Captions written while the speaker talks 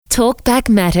Talk Back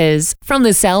Matters from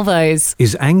the Salvos.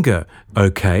 Is anger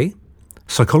okay?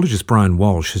 Psychologist Brian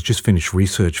Walsh has just finished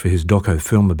research for his doco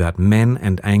film about men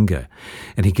and anger,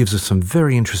 and he gives us some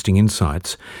very interesting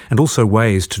insights and also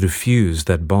ways to defuse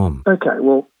that bomb. Okay,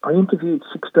 well, I interviewed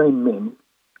 16 men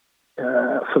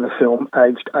for the film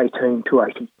aged 18 to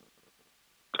 80.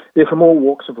 They're from all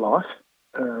walks of life,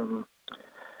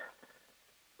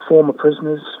 former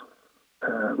prisoners,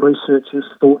 researchers,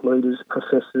 thought leaders,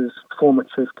 professors, former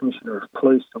Chief Commissioner of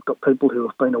Police. I've got people who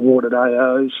have been awarded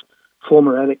AOs,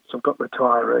 former addicts. I've got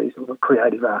retirees. I've got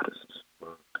creative artists.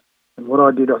 And what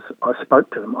I did, I spoke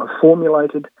to them. I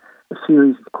formulated a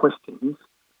series of questions,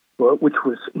 which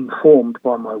was informed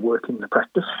by my work in the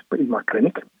practice, in my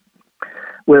clinic,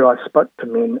 where I spoke to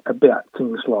men about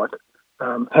things like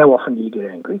how often do you get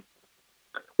angry?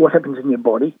 What happens in your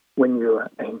body when you're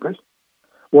angry?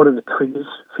 What are the triggers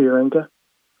for your anger?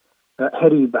 How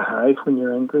do you behave when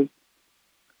you're angry?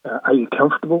 Are you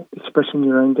comfortable expressing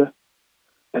your anger?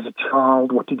 As a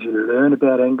child, what did you learn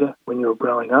about anger when you were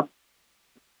growing up?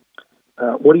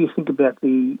 What do you think about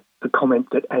the comment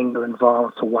that anger and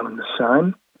violence are one and the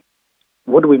same?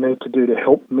 What do we need to do to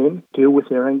help men deal with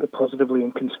their anger positively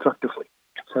and constructively?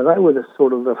 So they were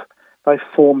they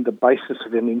formed the basis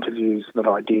of the interviews that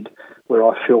I did where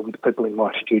I filmed people in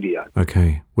my studio.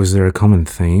 Okay. Was there a common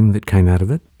theme that came out of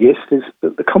it? Yes,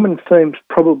 the common themes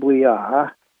probably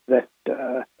are that,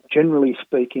 generally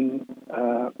speaking,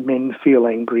 men feel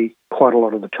angry quite a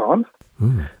lot of the time.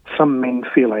 Mm. Some men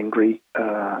feel angry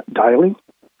daily.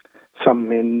 Some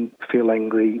men feel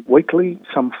angry weekly,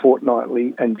 some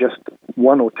fortnightly, and just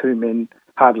one or two men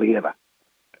hardly ever.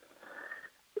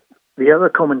 The other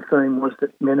common theme was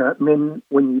that men,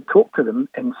 when you talk to them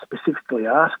and specifically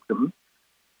ask them,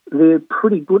 they're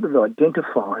pretty good at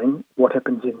identifying what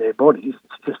happens in their bodies.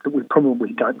 It's just that we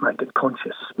probably don't make it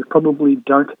conscious. We probably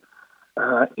don't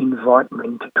invite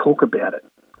men to talk about it.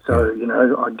 So,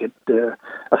 I get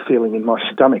a feeling in my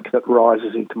stomach that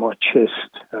rises into my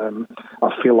chest. I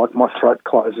feel like my throat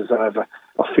closes over.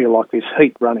 I feel like there's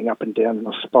heat running up and down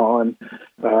my spine.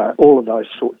 All of those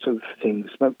sorts of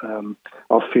things.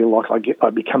 I feel like I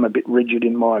become a bit rigid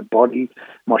in my body.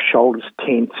 My shoulders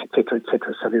tense, etc.,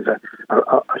 etc. So there's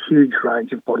a huge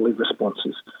range of bodily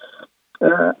responses.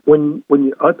 When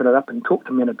you open it up and talk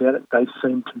to men about it, they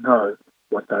seem to know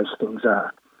what those things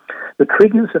are. The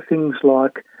triggers are things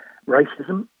like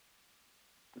racism,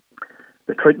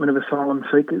 the treatment of asylum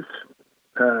seekers,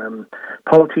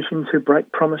 politicians who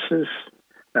break promises,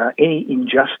 any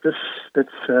injustice that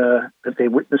they're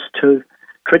witness to,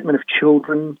 treatment of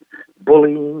children,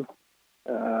 bullying,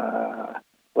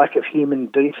 lack of human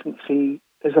decency.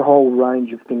 There's a whole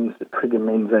range of things that trigger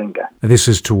men's anger. This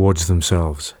is towards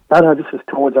themselves? No, this is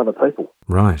towards other people.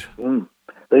 Right.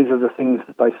 These are the things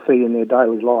that they see in their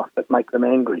daily life that make them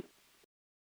angry.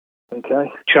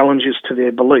 Okay? Challenges to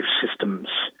their belief systems.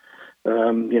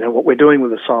 What we're doing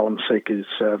with asylum seekers,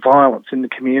 violence in the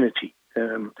community,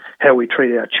 how we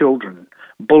treat our children,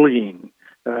 bullying,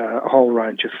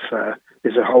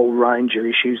 there's a whole range of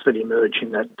issues that emerge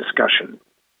in that discussion.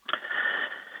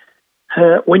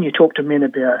 When you talk to men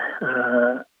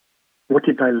about what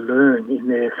did they learn in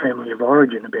their family of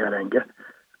origin about anger,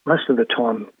 most of the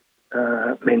time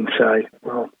men say,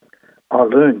 well, I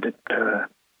learned that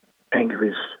anger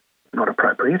is not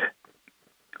appropriate.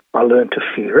 I learned to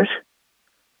fear it.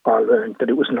 I learned that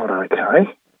it was not okay.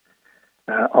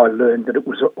 I learned that it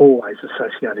was always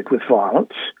associated with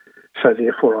violence, so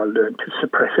therefore I learned to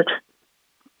suppress it.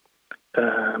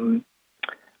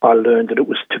 I learned that it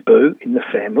was taboo in the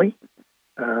family,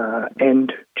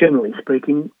 and generally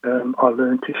speaking, I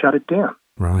learned to shut it down.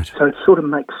 Right. So it sort of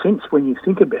makes sense when you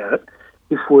think about it.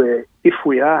 If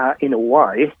we are in a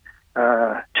way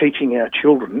teaching our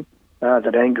children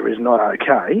that anger is not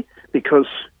okay, because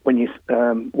when you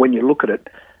look at it,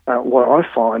 what I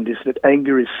find is that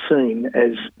anger is seen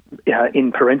as,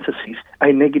 in parentheses,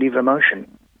 a negative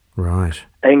emotion. Right.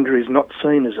 Anger is not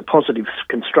seen as a positive,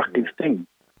 constructive thing.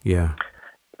 Yeah.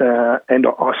 And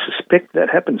I suspect that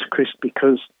happens, Chris,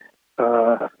 because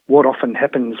what often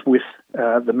happens with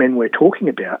the men we're talking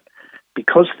about,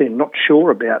 because they're not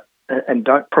sure about and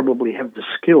don't probably have the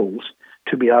skills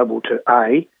to be able to,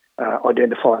 A,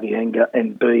 identify the anger,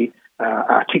 and B,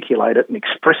 articulate it and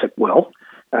express it well,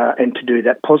 and to do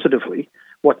that positively,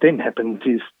 what then happens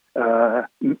is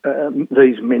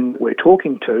these men we're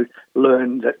talking to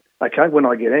learn that, okay, when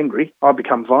I get angry, I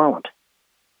become violent.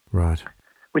 Right.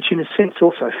 Which in a sense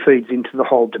also feeds into the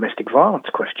whole domestic violence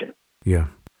question. Yeah.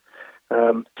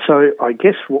 So I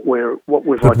guess what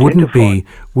we've But identified...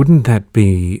 wouldn't that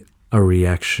be a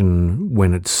reaction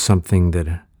when it's something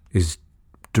that is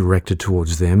directed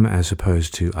towards them as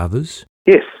opposed to others?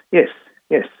 Yes, yes,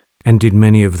 yes. And did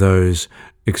many of those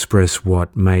express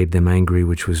what made them angry,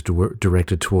 which was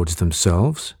directed towards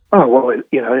themselves? Oh, well,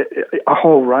 a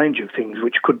whole range of things,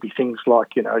 which could be things like,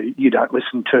 you don't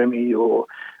listen to me, or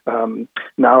no,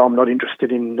 I'm not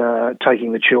interested in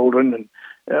taking the children, and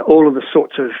all of the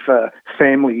sorts of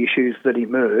family issues that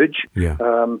emerge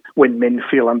when men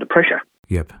feel under pressure.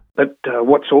 Yep. But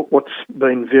what's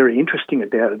been very interesting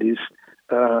about it is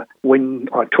when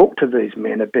I talk to these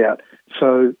men about,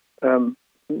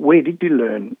 where did you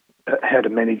learn how to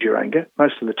manage your anger?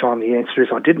 Most of the time the answer is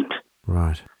I didn't.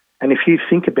 Right. And if you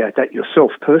think about that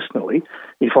yourself personally,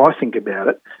 if I think about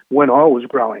it, when I was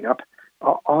growing up,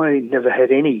 I never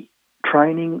had any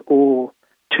training or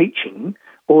teaching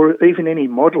or even any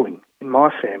modelling in my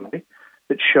family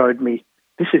that showed me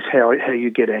this is how you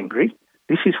get angry,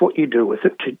 this is what you do with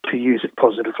it to use it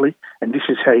positively, and this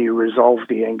is how you resolve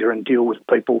the anger and deal with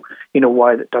people in a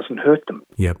way that doesn't hurt them.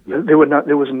 Yep. There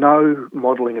was no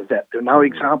modelling of that. There are no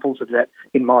examples of that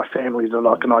in my family that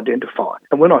I can identify.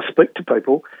 And when I speak to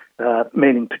people,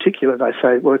 men in particular, they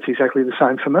say, well, it's exactly the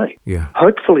same for me. Yeah.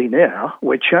 Hopefully now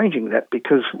we're changing that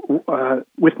because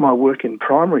with my work in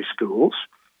primary schools,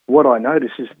 what I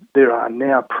notice is there are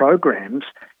now programs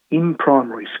in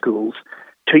primary schools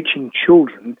teaching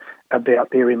children about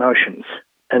their emotions.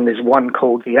 And there's one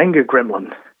called the Anger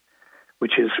Gremlin,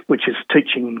 which is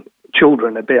teaching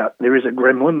children about there is a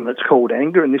gremlin that's called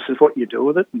anger, and this is what you do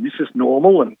with it, and this is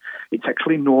normal, and it's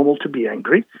actually normal to be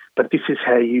angry, but this is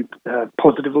how you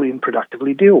positively and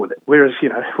productively deal with it. Whereas,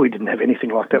 we didn't have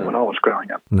anything like that when I was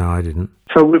growing up. No, I didn't.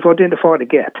 So we've identified a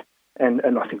gap, and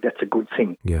I think that's a good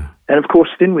thing. Yeah. And of course,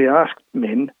 then we asked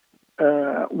men,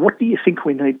 what do you think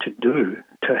we need to do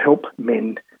to help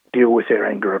men deal with their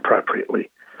anger appropriately?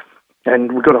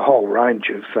 And we've got a whole range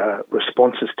of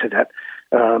responses to that.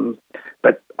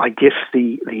 But I guess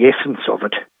the essence of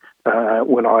it,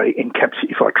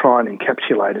 if I try and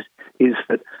encapsulate it, is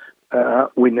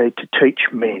that we need to teach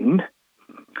men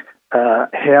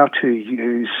how to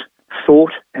use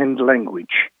thought and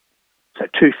language. So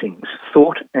two things,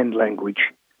 thought and language,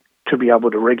 to be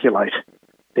able to regulate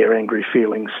their angry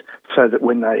feelings so that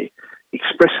when they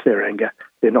express their anger,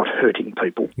 they're not hurting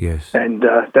people. Yes. And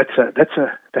that's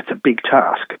a big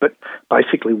task. But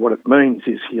basically what it means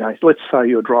is, let's say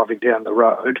you're driving down the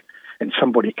road and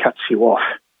somebody cuts you off.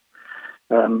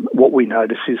 What we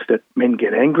notice is that men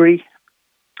get angry,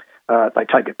 they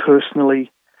take it personally,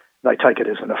 they take it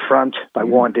as an affront, they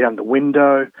wind down the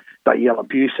window, they yell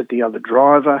abuse at the other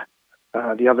driver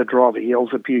yells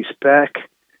abuse back,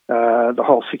 the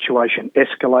whole situation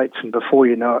escalates, and before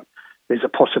you know it, there's a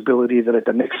possibility that at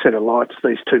the next set of lights,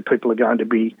 these two people are going to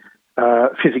be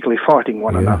physically fighting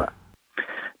one another.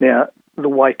 Now, the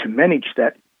way to manage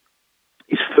that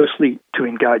is firstly to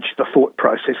engage the thought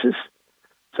processes.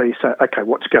 So you say, okay,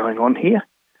 what's going on here?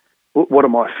 What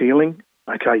am I feeling?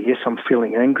 Okay, yes, I'm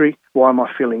feeling angry. Why am I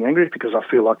feeling angry? Because I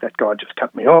feel like that guy just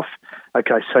cut me off.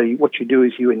 Okay, so what you do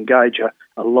is you engage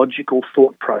a logical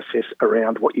thought process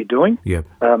around what you're doing. Yep.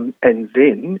 And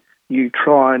then you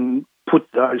try and put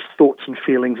those thoughts and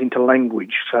feelings into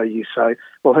language. So you say,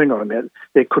 well, hang on a minute,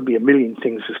 there could be a million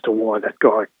things as to why that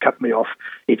guy cut me off.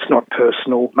 It's not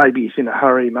personal. Maybe he's in a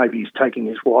hurry. Maybe he's taking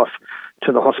his wife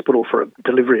to the hospital for a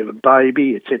delivery of a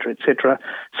baby, etc., etc.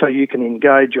 So you can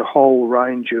engage a whole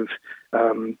range of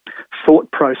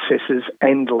thought processes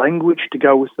and language to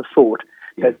go with the thought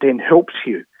that then helps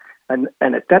you. And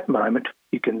at that moment,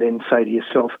 you can then say to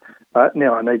yourself,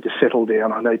 now I need to settle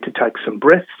down. I need to take some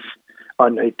breaths. I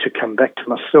need to come back to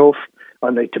myself. I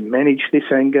need to manage this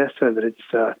anger so that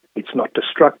it's not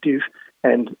destructive.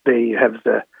 And there you have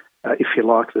if you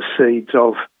like, the seeds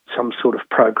of some sort of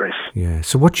progress. Yeah.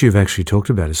 So what you've actually talked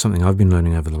about is something I've been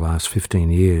learning over the last 15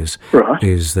 years. Right.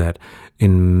 Is that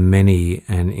in many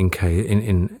and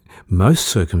in most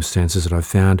circumstances that I've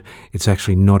found, it's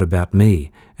actually not about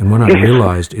me. And when I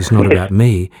realised it's not about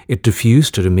me, it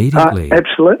diffused it immediately.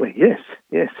 Absolutely. Yes.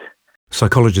 Yes.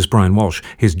 Psychologist Brian Walsh,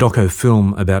 his doco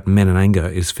film about men and anger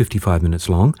is 55 minutes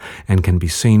long and can be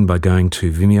seen by going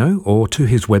to Vimeo or to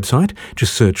his website.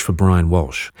 Just search for Brian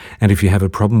Walsh. And if you have a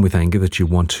problem with anger that you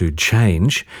want to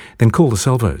change, then call the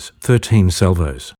Salvos, 13 Salvos.